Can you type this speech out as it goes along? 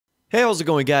Hey, how's it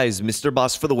going, guys? Mr.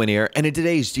 Boss for the win here, and in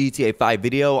today's GTA 5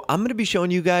 video, I'm going to be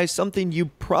showing you guys something you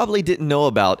probably didn't know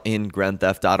about in Grand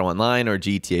Theft Auto Online or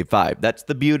GTA 5. That's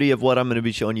the beauty of what I'm going to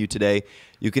be showing you today.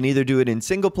 You can either do it in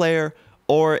single player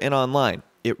or in online.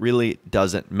 It really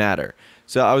doesn't matter.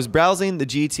 So I was browsing the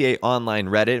GTA Online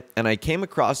Reddit, and I came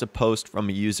across a post from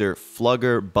a user,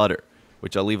 FluggerButter,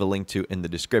 which I'll leave a link to in the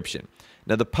description.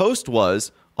 Now, the post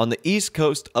was, on the east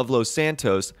coast of Los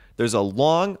Santos, there's a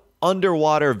long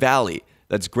underwater valley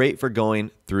that's great for going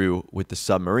through with the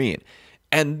submarine.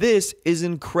 And this is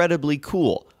incredibly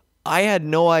cool. I had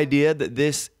no idea that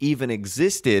this even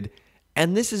existed,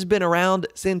 and this has been around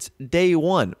since day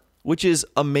one, which is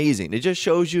amazing. It just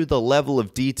shows you the level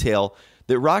of detail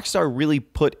that Rockstar really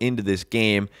put into this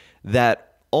game, that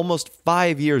almost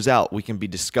 5 years out, we can be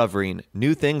discovering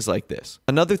new things like this.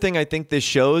 Another thing I think this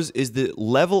shows is the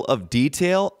level of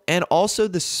detail and also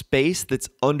the space that's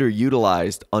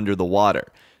underutilized under the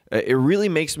water. It really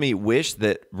makes me wish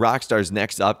that Rockstar's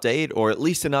next update, or at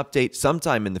least an update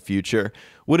sometime in the future,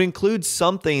 would include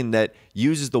something that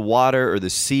uses the water or the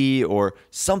sea or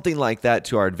something like that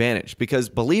to our advantage. Because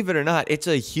believe it or not, it's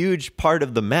a huge part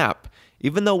of the map.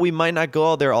 Even though we might not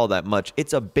go out there all that much,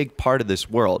 it's a big part of this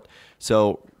world.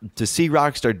 So to see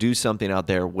Rockstar do something out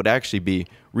there would actually be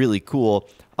really cool,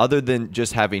 other than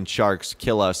just having sharks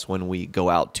kill us when we go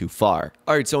out too far.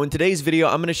 All right, so in today's video,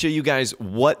 I'm going to show you guys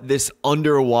what this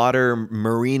underwater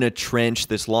Marina Trench,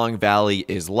 this long valley,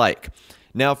 is like.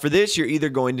 Now, for this, you're either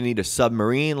going to need a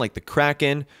submarine like the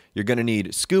Kraken, you're going to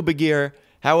need scuba gear.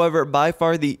 However, by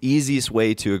far the easiest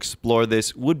way to explore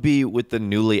this would be with the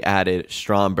newly added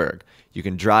Stromberg. You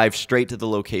can drive straight to the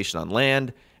location on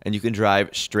land, and you can drive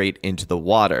straight into the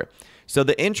water. So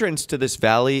the entrance to this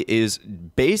valley is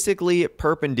basically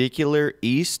perpendicular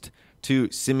east to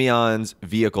Simeon's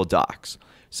vehicle docks.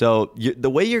 So the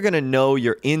way you're going to know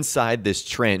you're inside this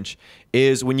trench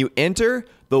is when you enter,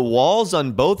 the walls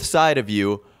on both sides of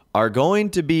you are going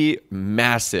to be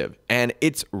massive, and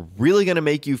it's really going to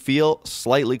make you feel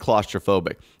slightly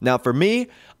claustrophobic. Now, for me,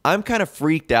 I'm kind of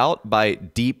freaked out by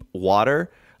deep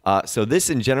water. So this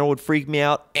in general would freak me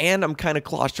out, and I'm kind of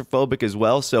claustrophobic as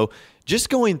well. So just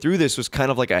going through this was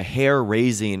kind of like a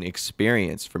hair-raising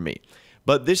experience for me.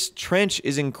 But this trench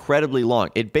is incredibly long.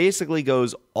 It basically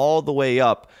goes all the way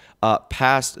up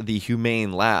past the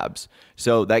Humane Labs.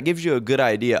 So that gives you a good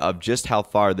idea of just how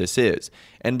far this is.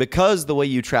 And because the way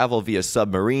you travel via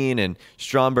submarine and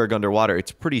Stromberg underwater,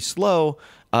 it's pretty slow,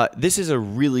 this is a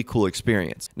really cool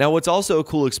experience. Now, what's also a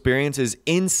cool experience is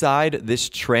inside this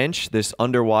trench, this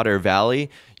underwater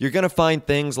valley, you're going to find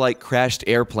things like crashed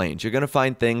airplanes. You're going to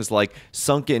find things like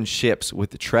sunken ships with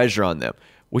the treasure on them,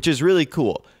 which is really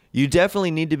cool. You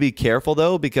definitely need to be careful,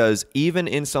 though, because even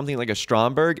in something like a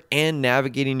Stromberg and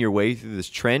navigating your way through this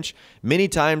trench, many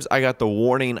times I got the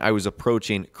warning I was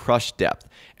approaching crush depth,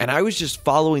 and I was just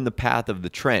following the path of the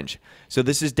trench. So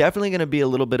this is definitely going to be a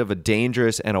little bit of a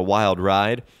dangerous and a wild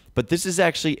ride, but this is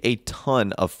actually a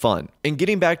ton of fun. And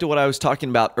getting back to what I was talking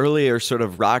about earlier, sort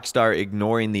of Rockstar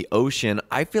ignoring the ocean,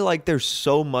 I feel like there's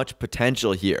so much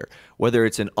potential here, whether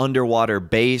it's an underwater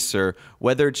base or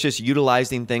whether it's just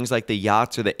utilizing things like the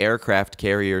yachts or the aircraft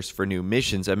carriers for new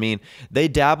missions. I mean, they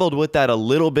dabbled with that a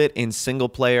little bit in single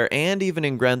player and even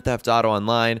in Grand Theft Auto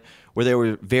Online, where there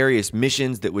were various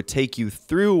missions that would take you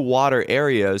through water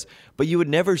areas, but you would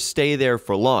never stay there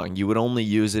for long. You would only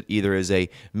use it either as a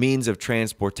means of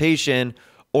transportation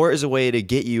or as a way to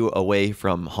get you away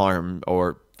from harm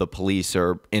or the police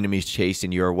or enemies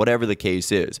chasing you or whatever the case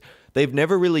is. They've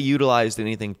never really utilized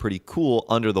anything pretty cool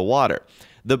under the water.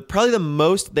 Probably the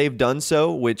most they've done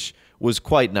so, which was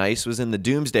quite nice, was in the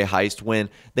Doomsday Heist when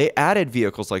they added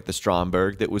vehicles like the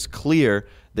Stromberg that was clear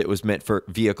that was meant for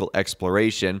vehicle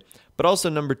exploration. But also,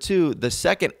 number two, the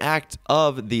second act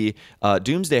of the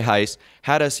Doomsday Heist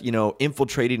had us,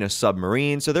 infiltrating a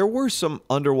submarine. So there were some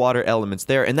underwater elements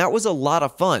there, and that was a lot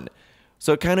of fun.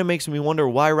 So it kind of makes me wonder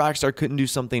why Rockstar couldn't do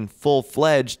something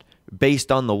full-fledged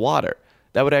based on the water.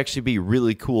 That would actually be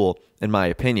really cool, in my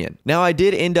opinion. Now, I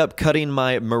did end up cutting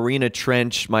my Marina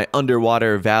Trench, my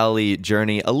underwater valley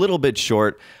journey a little bit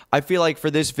short. I feel like for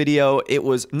this video, it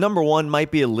was, number one, might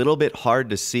be a little bit hard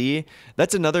to see.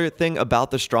 That's another thing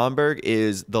about the Stromberg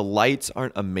is the lights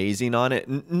aren't amazing on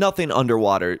it. Nothing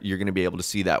underwater, you're going to be able to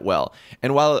see that well.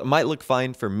 And while it might look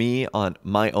fine for me on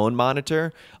my own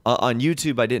monitor, on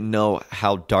YouTube, I didn't know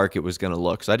how dark it was going to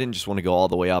look. So I didn't just want to go all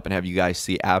the way up and have you guys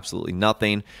see absolutely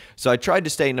nothing. So I tried to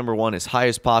stay, number one, as high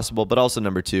as possible, but also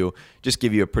number two, just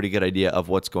give you a pretty good idea of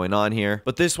what's going on here.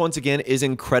 But this, once again, is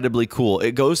incredibly cool.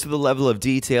 It goes to the level of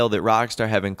detail detail that Rockstar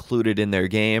have included in their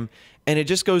game. And it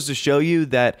just goes to show you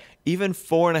that even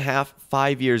 4.5,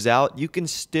 5 years out, you can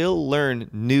still learn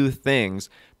new things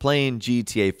playing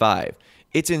GTA 5.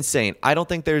 It's insane. I don't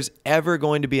think there's ever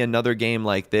going to be another game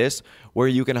like this where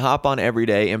you can hop on every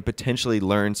day and potentially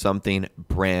learn something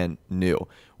brand new,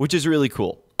 which is really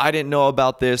cool. I didn't know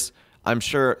about this. I'm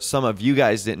sure some of you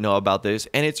guys didn't know about this,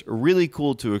 and it's really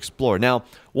cool to explore. Now,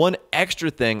 one extra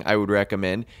thing I would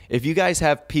recommend, if you guys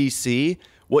have PC,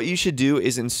 what you should do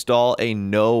is install a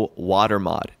no water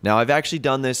mod. Now, I've actually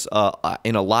done this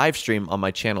in a live stream on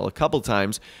my channel a couple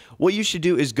times. What you should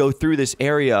do is go through this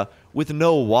area with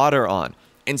no water on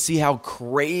and see how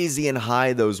crazy and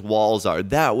high those walls are.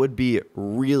 That would be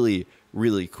really,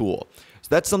 really cool. So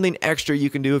that's something extra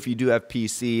you can do if you do have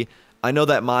PC. I know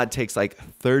that mod takes like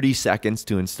 30 seconds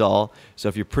to install, so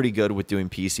if you're pretty good with doing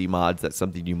PC mods, that's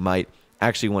something you might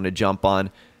actually want to jump on.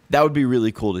 That would be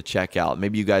really cool to check out.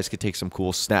 Maybe you guys could take some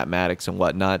cool snapmatics and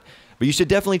whatnot. But you should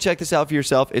definitely check this out for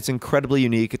yourself. It's incredibly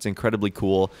unique. It's incredibly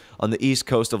cool. On the east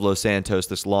coast of Los Santos,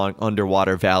 this long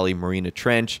underwater valley, Marina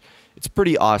Trench. It's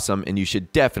pretty awesome, and you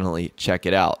should definitely check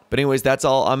it out. But anyways, that's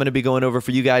all I'm going to be going over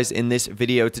for you guys in this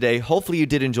video today. Hopefully you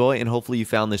did enjoy, and hopefully you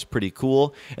found this pretty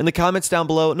cool. In the comments down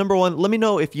below, number one, let me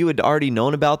know if you had already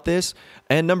known about this.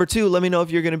 And number two, let me know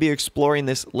if you're going to be exploring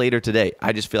this later today.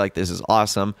 I just feel like this is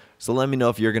awesome. So let me know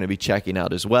if you're going to be checking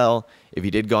out as well. If you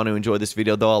did go on to enjoy this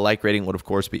video, though, a like rating would, of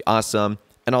course, be awesome.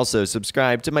 And also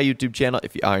subscribe to my YouTube channel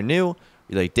if you are new.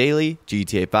 We like daily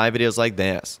GTA 5 videos like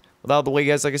this. Without the way,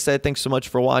 guys, like I said, thanks so much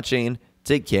for watching.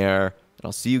 Take care, and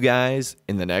I'll see you guys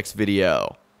in the next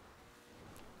video.